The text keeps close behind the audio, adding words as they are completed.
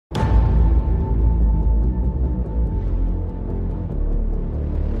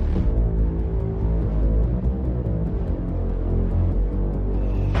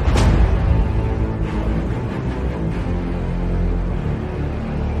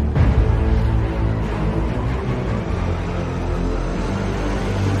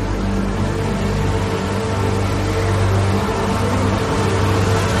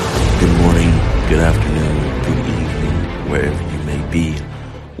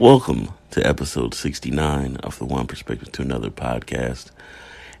Welcome to episode 69 of the One Perspective to Another podcast.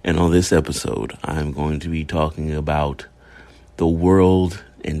 And on this episode, I'm going to be talking about the world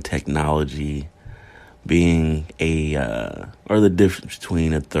and technology being or the difference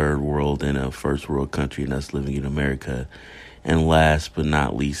between a third world and a first world country and us living in America. And last but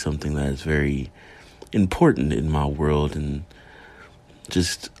not least, something that is very important in my world and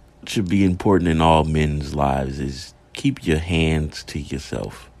just should be important in all men's lives is keep your hands to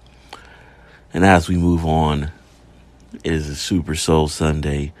yourself. And as we move on, it is a Super Soul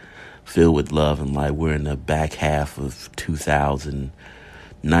Sunday filled with love and light. We're in the back half of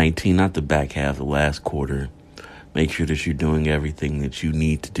 2019, not the back half, the last quarter. Make sure that you're doing everything that you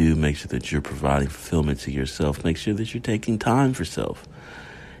need to do. Make sure that you're providing fulfillment to yourself. Make sure that you're taking time for self.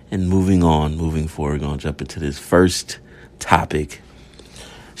 And moving forward, we're going to jump into this first topic.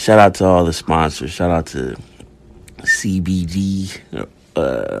 Shout out to all the sponsors. Shout out to CBG.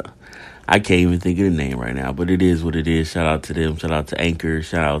 I can't even think of the name right now, but it is what it is. Shout out to them. Shout out to Anchor.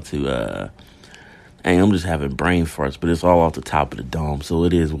 Shout out to, I'm just having brain farts, but it's all off the top of the dome, so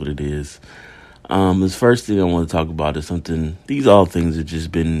it is what it is. This first thing I want to talk about is these all things have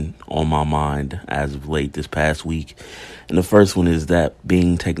just been on my mind as of late this past week. And the first one is that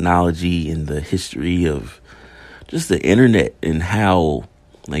being technology and the history of just the internet and how,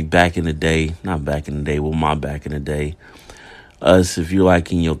 like back in the day, my back in the day, us, if you're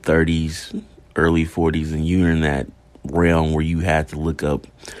like in your 30s, early 40s, and you're in that realm where you had to look up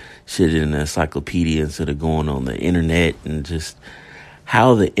shit in an encyclopedia instead of going on the internet, and just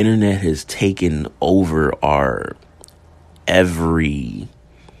how the internet has taken over our every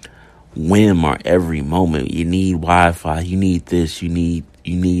whim or every moment. You need Wi-Fi, you need this, you need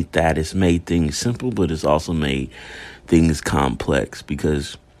that. It's made things simple, but it's also made things complex,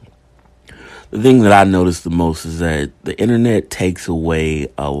 because the thing that I noticed the most is that the internet takes away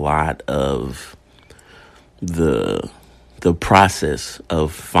a lot of the process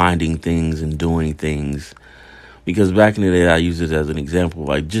of finding things and doing things. Because back in the day, I use it as an example,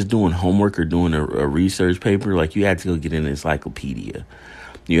 like just doing homework or doing a research paper, like you had to go get an encyclopedia.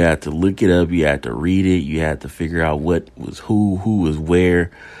 You had to look it up, you had to read it, you had to figure out what was who was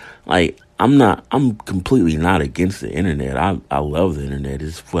where. Like, I'm completely not against the internet. I love the internet.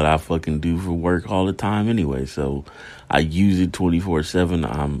 It's what I fucking do for work all the time anyway. So I use it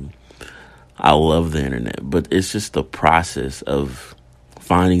 24/7. I love the internet, but it's just the process of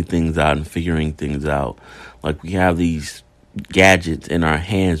finding things out and figuring things out. Like, we have these gadgets in our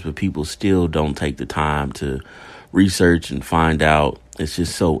hands, but people still don't take the time to research and find out. It's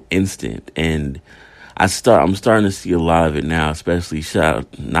just so instant. And I'm starting to see a lot of it now, especially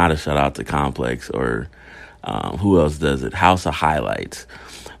not a shout out to Complex or who else does it? House of Highlights.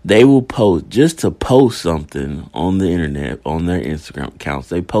 They will post, just to post something on the internet, on their Instagram accounts.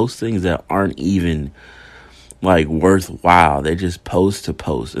 They post things that aren't even like worthwhile. They just post to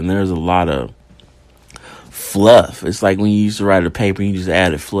post. And there's a lot of fluff. It's like when you used to write a paper, you just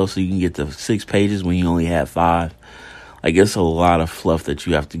added fluff so you can get to 6 pages when you only had 5. I guess a lot of fluff that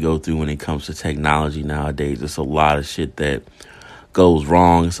you have to go through when it comes to technology nowadays. It's a lot of shit that goes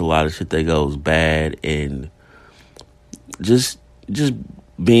wrong. It's a lot of shit that goes bad. And just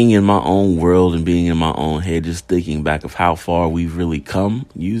being in my own world and being in my own head, just thinking back of how far we've really come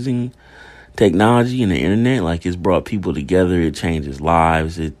using technology and the internet. Like, it's brought people together. It changes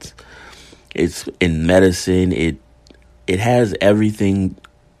lives. It's in medicine. It has everything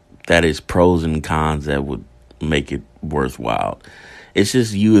that is pros and cons that would make it worthwhile. It's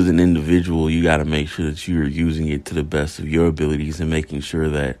just you as an individual, you got to make sure that you're using it to the best of your abilities and making sure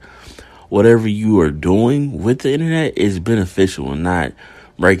that whatever you are doing with the internet is beneficial and not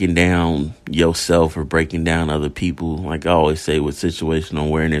breaking down yourself or breaking down other people. Like I always say with situational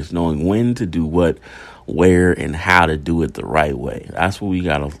awareness, knowing when to do what, where, and how to do it the right way. That's what we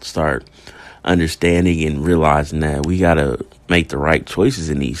got to start understanding and realizing, that we got to make the right choices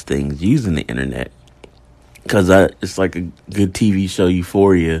in these things using the internet. Because it's like a good TV show,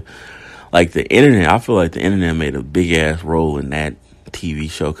 Euphoria. Like the internet, I feel like the internet made a big ass role in that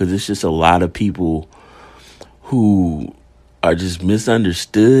TV show. Because it's just a lot of people who are just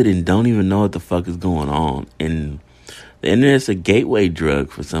misunderstood and don't even know what the fuck is going on. And the internet's a gateway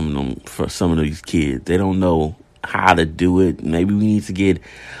drug for some of these kids. They don't know how to do it. Maybe we need to get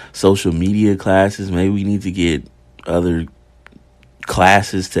social media classes. Maybe we need to get other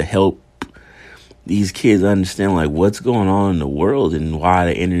classes to help these kids understand like what's going on in the world and why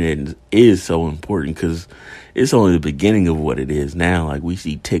the internet is so important, because it's only the beginning of what it is now. Like, we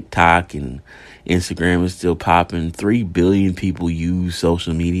see TikTok and Instagram is still popping. 3 billion people use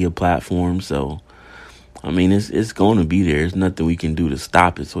social media platforms. So I mean, it's going to be there. There's nothing we can do to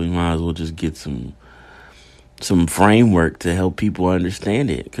stop it. So we might as well just get some framework to help people understand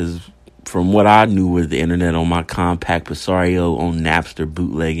it. Because from what I knew with the internet on my compact Presario, on Napster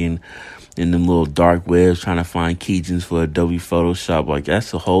bootlegging, in them little dark webs trying to find keygens for Adobe Photoshop, like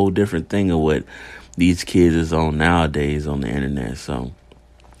that's a whole different thing of what these kids is on nowadays on the internet. So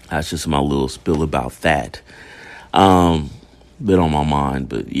that's just my little spill about that. Bit on my mind,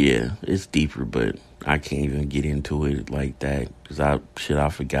 but yeah, it's deeper, but I can't even get into it like that because I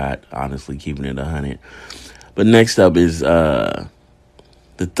forgot, honestly, keeping it 100. But next up is the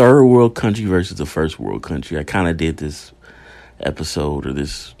third world country versus the first world country. I kind of did this episode or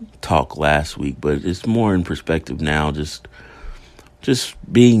this talk last week, but it's more in perspective now, just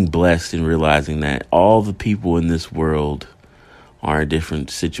being blessed and realizing that all the people in this world are in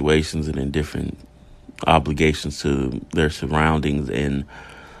different situations and in different obligations to their surroundings, and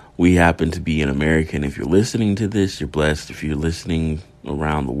we happen to be in America. And if you're listening to this, you're blessed. If you're listening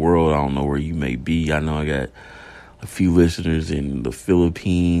around the world, I don't know where you may be. I know I got a few listeners in the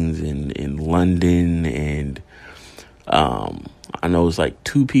Philippines and in London, and I know it's like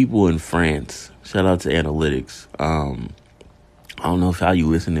 2 people in France. Shout out to Analytics. I don't know how you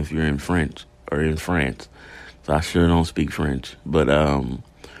listen if you're in French or in France. So I sure don't speak French. But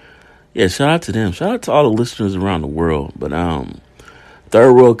yeah, shout out to them. Shout out to all the listeners around the world. But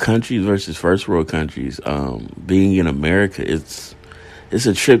third world countries versus first world countries. Being in America, it's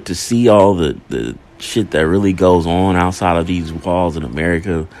a trip to see all the shit that really goes on outside of these walls in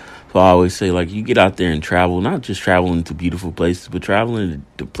America. So I always say, like, you get out there and travel, not just traveling to beautiful places, but traveling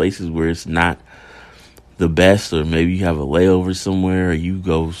to places where it's not the best, or maybe you have a layover somewhere, or you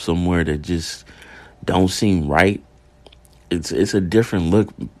go somewhere that just don't seem right. It's a different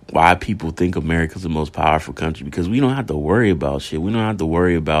look why people think America's the most powerful country, because we don't have to worry about shit. We don't have to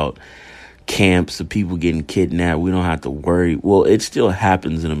worry about camps of people getting kidnapped. We don't have to worry. Well, it still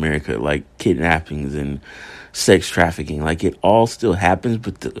happens in America, like kidnappings and sex trafficking. Like, it all still happens,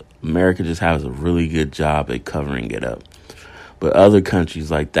 but America just has a really good job at covering it up. But other countries,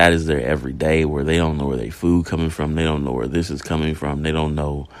 like, that is their everyday, where they don't know where their food coming from. They don't know where this is coming from. They don't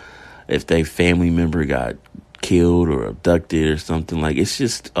know if their family member got killed or abducted or something. Like, it's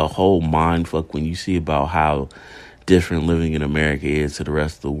just a whole mind fuck when you see about how different living in America is to the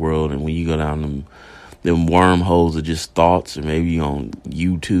rest of the world. And when you go down them wormholes of just thoughts, or maybe on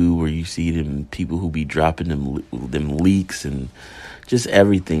YouTube where you see them people who be dropping them leaks and just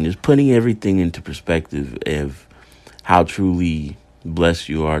everything, just putting everything into perspective of how truly blessed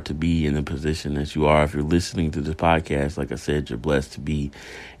you are to be in the position that you are. If you're listening to this podcast, like I said, you're blessed to be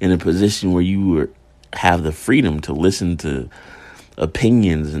in a position where you have the freedom to listen to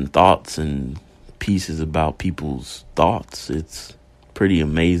opinions and thoughts and pieces about people's thoughts. It's pretty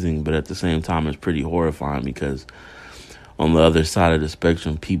amazing, but at the same time, it's pretty horrifying, because on the other side of the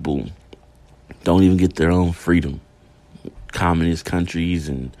spectrum, people don't even get their own freedom. Communist countries,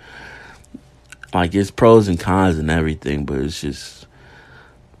 and like, it's pros and cons and everything, but it's just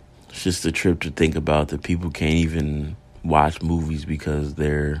a trip to think about that people can't even watch movies because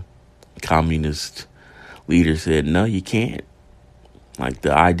their communist leader said, no, you can't. Like,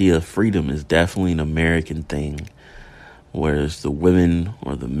 the idea of freedom is definitely an American thing, whereas the women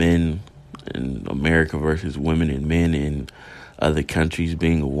or the men in America versus women and men in other countries,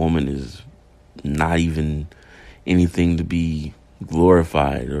 being a woman is not even anything to be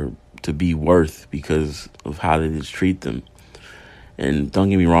glorified or to be worth because of how they just treat them. And don't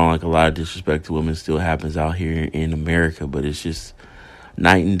get me wrong, like, a lot of disrespect to women still happens out here in America, but it's just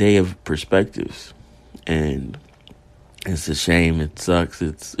night and day of perspectives. And it's a shame. It sucks.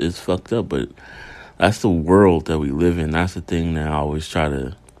 It's fucked up, but that's the world that we live in. That's the thing that I always try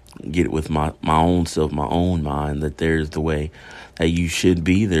to get with my own self, my own mind, that there's the way that you should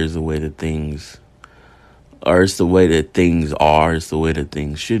be. There's the way that things, or it's the way that things are. It's the way that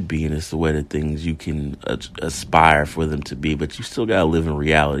things should be, and it's the way that things you can aspire for them to be. But you still gotta live in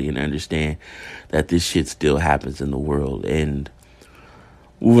reality and understand that this shit still happens in the world. And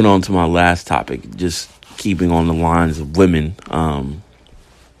moving on to my last topic, just keeping on the lines of women.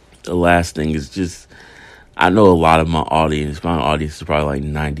 The last thing is just, I know a lot of my audience is probably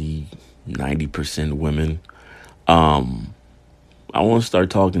like 90% women. I want to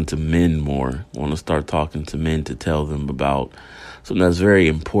start talking to men more. I want to start talking to men to tell them about something that's very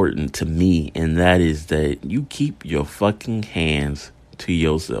important to me, and that is that you keep your fucking hands to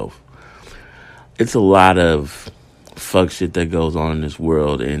yourself. It's a lot of fuck shit that goes on in this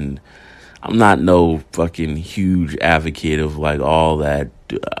world, and I'm not no fucking huge advocate of like all that.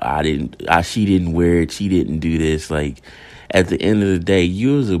 She didn't wear it, she didn't do this. Like, at the end of the day,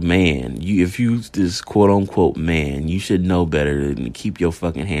 you as a man, if you this quote unquote man, you should know better than to keep your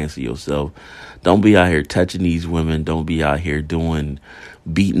fucking hands to yourself. Don't be out here touching these women. Don't be out here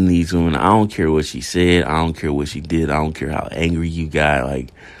beating these women. I don't care what she said. I don't care what she did. I don't care how angry you got.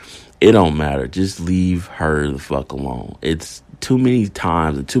 Like, it don't matter. Just leave her the fuck alone. It's too many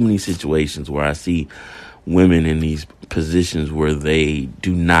times and too many situations where I see women in these positions where they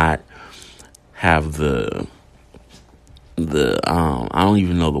do not have the I don't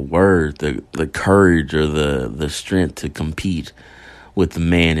even know the word, the courage or the strength to compete with the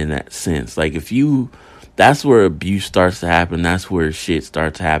man in that sense. Like, that's where abuse starts to happen. That's where shit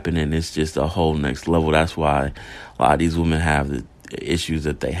starts to happen, and it's just a whole next level. That's why a lot of these women have the issues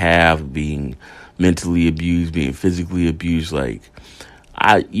that they have, being mentally abused, being physically abused. Like,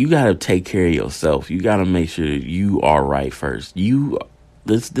 you gotta take care of yourself. You gotta make sure that you are right first.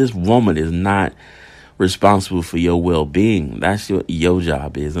 This woman is not responsible for your well-being. That's your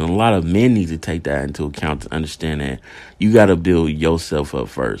job is. And a lot of men need to take that into account to understand that you got to build yourself up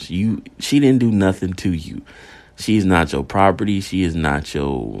first. She didn't do nothing to you. She is not your property. She is not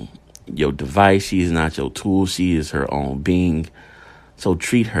your device. She is not your tool. She is her own being. So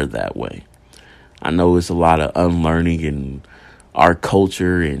treat her that way. I know it's a lot of unlearning in our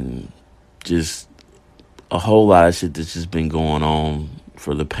culture and just a whole lot of shit that's just been going on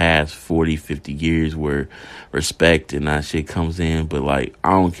for the past 40, 50 years where respect and that shit comes in. But, like,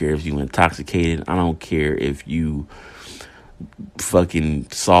 I don't care if you intoxicated. I don't care if you fucking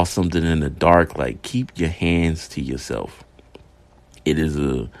saw something in the dark. Like, keep your hands to yourself. It is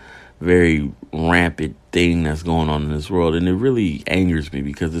a very rampant thing that's going on in this world, and it really angers me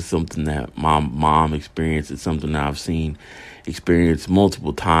because it's something that my mom experienced. It's something that I've seen experienced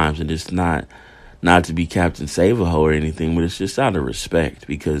multiple times, and it's not to be Captain Save-A-Ho or anything, but it's just out of respect,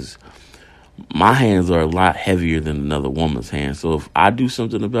 because my hands are a lot heavier than another woman's hands. So if I do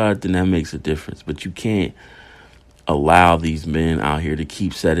something about it, then that makes a difference. But you can't allow these men out here to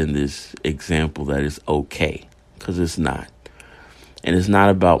keep setting this example that it's okay, because it's not. And it's not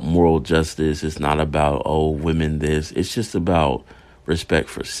about moral justice. It's not about, women this. It's just about respect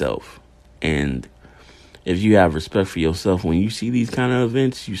for self. And if you have respect for yourself, when you see these kind of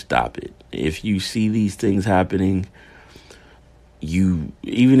events, you stop it. If you see these things happening,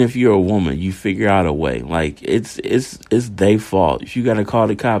 even if you're a woman, you figure out a way. Like, it's their fault. If you got to call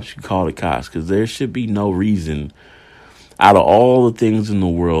the cops, you call the cops, because there should be no reason. Out of all the things in the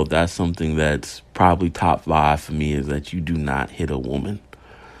world, that's something that's probably top 5 for me, is that you do not hit a woman,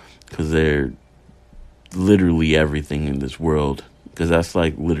 because they're literally everything in this world. Because that's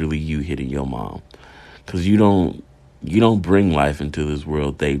like literally you hitting your mom. Because you don't bring life into this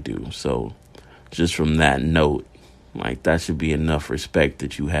world, they do. So just from that note, like, that should be enough respect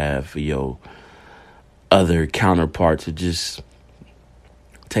that you have for your other counterpart to just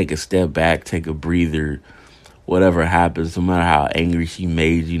take a step back, take a breather, whatever happens, no matter how angry she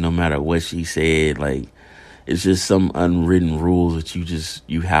made you, no matter what she said. Like, it's just some unwritten rules that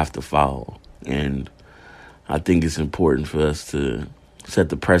you have to follow. And I think it's important for us to set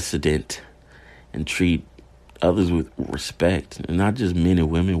the precedent and treat others with respect, and not just men and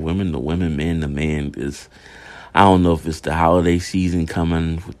women to women, men to men. I don't know if it's the holiday season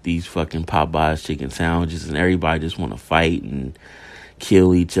coming with these fucking Popeyes chicken sandwiches, and everybody just want to fight and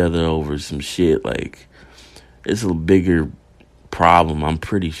kill each other over some shit. Like, it's a bigger problem. I'm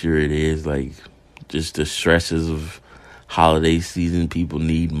pretty sure it is. Like, just the stresses of holiday season. People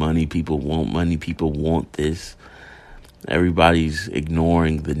need money. People want money. People want this. Everybody's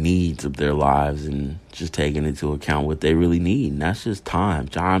ignoring the needs of their lives and just taking into account what they really need. And that's just time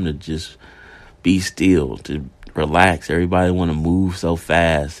to just be still, to relax. Everybody want to move so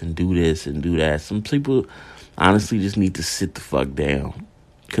fast and do this and do that. Some people honestly just need to sit the fuck down,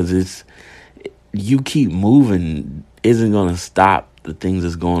 because you keep moving isn't going to stop the things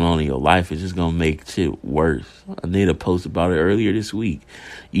that's going on in your life. It's just going to make shit worse. I made a post about it earlier this week.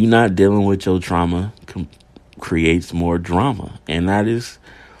 You not dealing with your trauma creates more drama. And that is,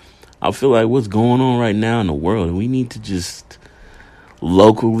 I feel like, what's going on right now in the world. And we need to just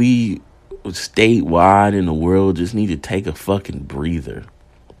locally, statewide in the world, just need to take a fucking breather.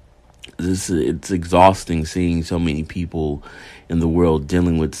 It's exhausting seeing so many people in the world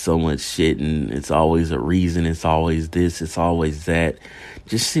dealing with so much shit, and it's always a reason, it's always this, it's always that.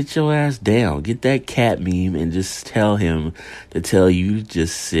 Just sit your ass down. Get that cat meme and just tell him to tell you,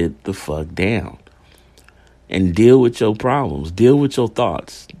 just sit the fuck down. And deal with your problems. Deal with your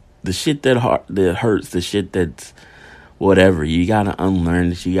thoughts. The shit that hurts, the shit that's whatever. You got to unlearn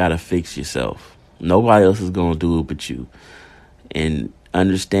this. You got to fix yourself. Nobody else is going to do it but you. And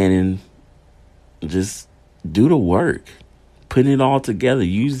understanding, just do the work. putting it all together.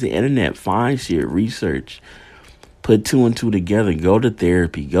 Use the internet, find shit, research, put 2 and 2 together. Go to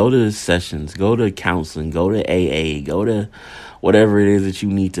therapy, go to sessions, go to counseling, go to AA, go to whatever it is that you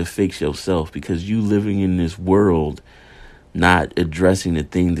need to fix yourself, because you living in this world not addressing the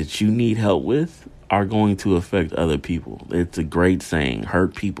thing that you need help with are going to affect other people. It's a great saying,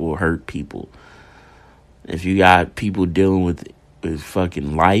 hurt people hurt people. If you got people dealing with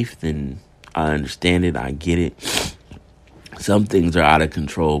fucking life, then I understand it, I get it. Some things are out of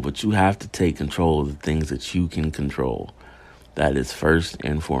control, but you have to take control of the things that you can control. That is first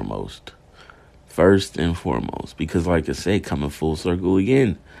and foremost. First and foremost. Because like I say, coming full circle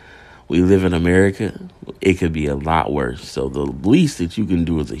again, we live in America. It could be a lot worse. So the least that you can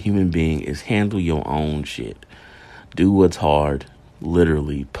do as a human being is handle your own shit. Do what's hard,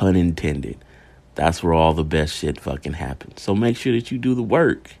 literally, pun intended. That's where all the best shit fucking happens. So make sure that you do the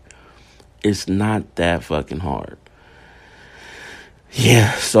work. It's not that fucking hard.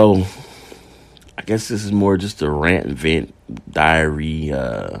 Yeah, so I guess this is more just a rant, vent, diary,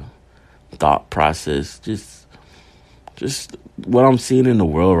 thought process. Just what I'm seeing in the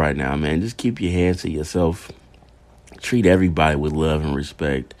world right now, man. Just keep your hands to yourself. Treat everybody with love and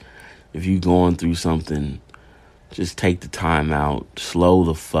respect. If you're going through something, just take the time out. Slow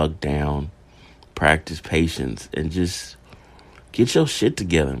the fuck down. Practice patience. And just get your shit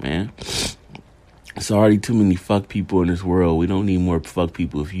together, man. It's already too many fuck people in this world. We don't need more fuck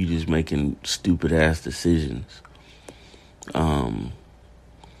people if you just making stupid ass decisions.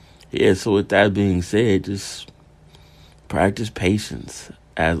 Yeah, so with that being said, just practice patience.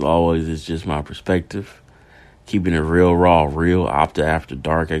 As always, it's just my perspective. Keeping it real raw, real after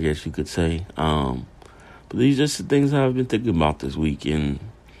dark, I guess you could say. But these are just the things I've been thinking about this week, and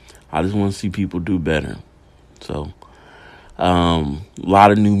I just want to see people do better. So, a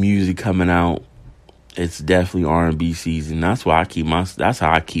lot of new music coming out. It's definitely R&B season. That's how I keep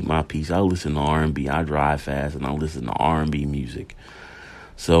my peace. I listen to R&B. I drive fast and I listen to R&B music.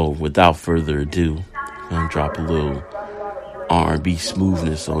 So without further ado, I'm gonna drop a little R&B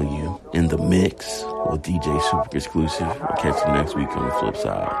smoothness on you in the mix with DJ Super Exclusive. I'll catch you next week on the flip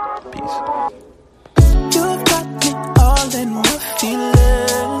side. Peace. You got me all in my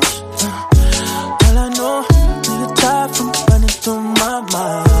feelings. All I know, you're tired from running through my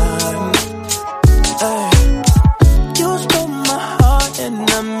mind. You stole my heart and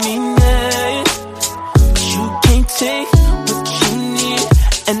I mean it. You can't take what you need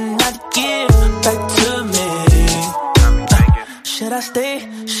and not give back to me. Should I stay?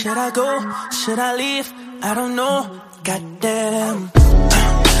 Should I go? Should I leave? I don't know. Goddamn.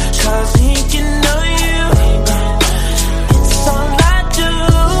 'Cause thinking of you, it's all I do.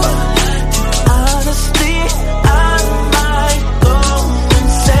 Honestly, I might go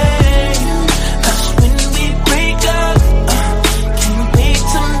insane. 'Cause when we break up, can't wait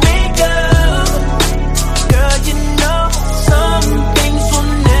to make up. Girl, you know some things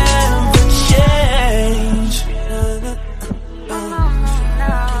will never change.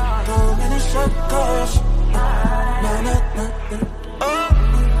 Going in circles.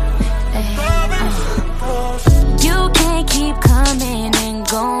 You can't keep coming and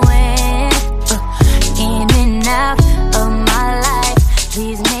going, in and out of my life.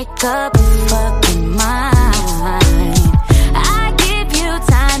 Please make up your fucking mind. I give you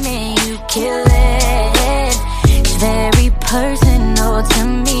time and you kill it. It's very personal to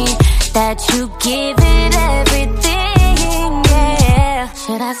me that you give it everything, yeah.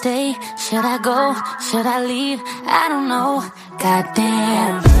 Should I stay? Should I go? Should I leave? I don't know.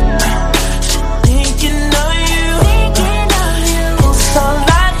 Goddamn. Thinking of you, it's all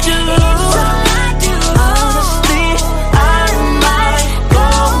I do. Honestly, I might go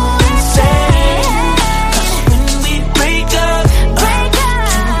insane. 'Cause when we break up,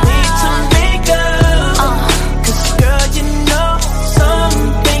 can't wait to make up. 'Cause girl, you know some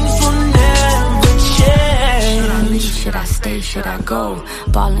things will never change. Should I leave? Should I stay? Should I go?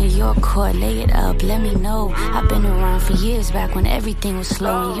 Ball in your court, lay it up, let me know. I've been around for years, back when everything was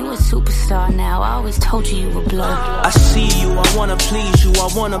slow. And you a superstar now, I always told you you would blow. I see you, I wanna please you, I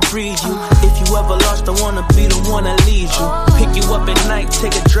wanna breathe you. If you ever lost, I wanna be the one that leads you. Pick you up at night,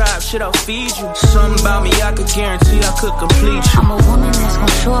 take a drive, shit, I'll feed you. Something about me, I could guarantee I could complete you. I'm a woman that's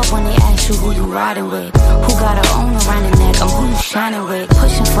gon' show up when they ask you who you riding with. Who got her own around the neck, I'm who you shining with.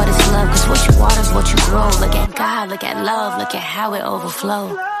 Pushing for this love, 'cause what you water's what you grow. Look at God, look at love, look at how it overflows.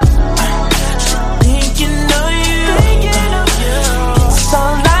 Thinking of you, it's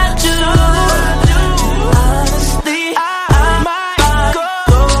all I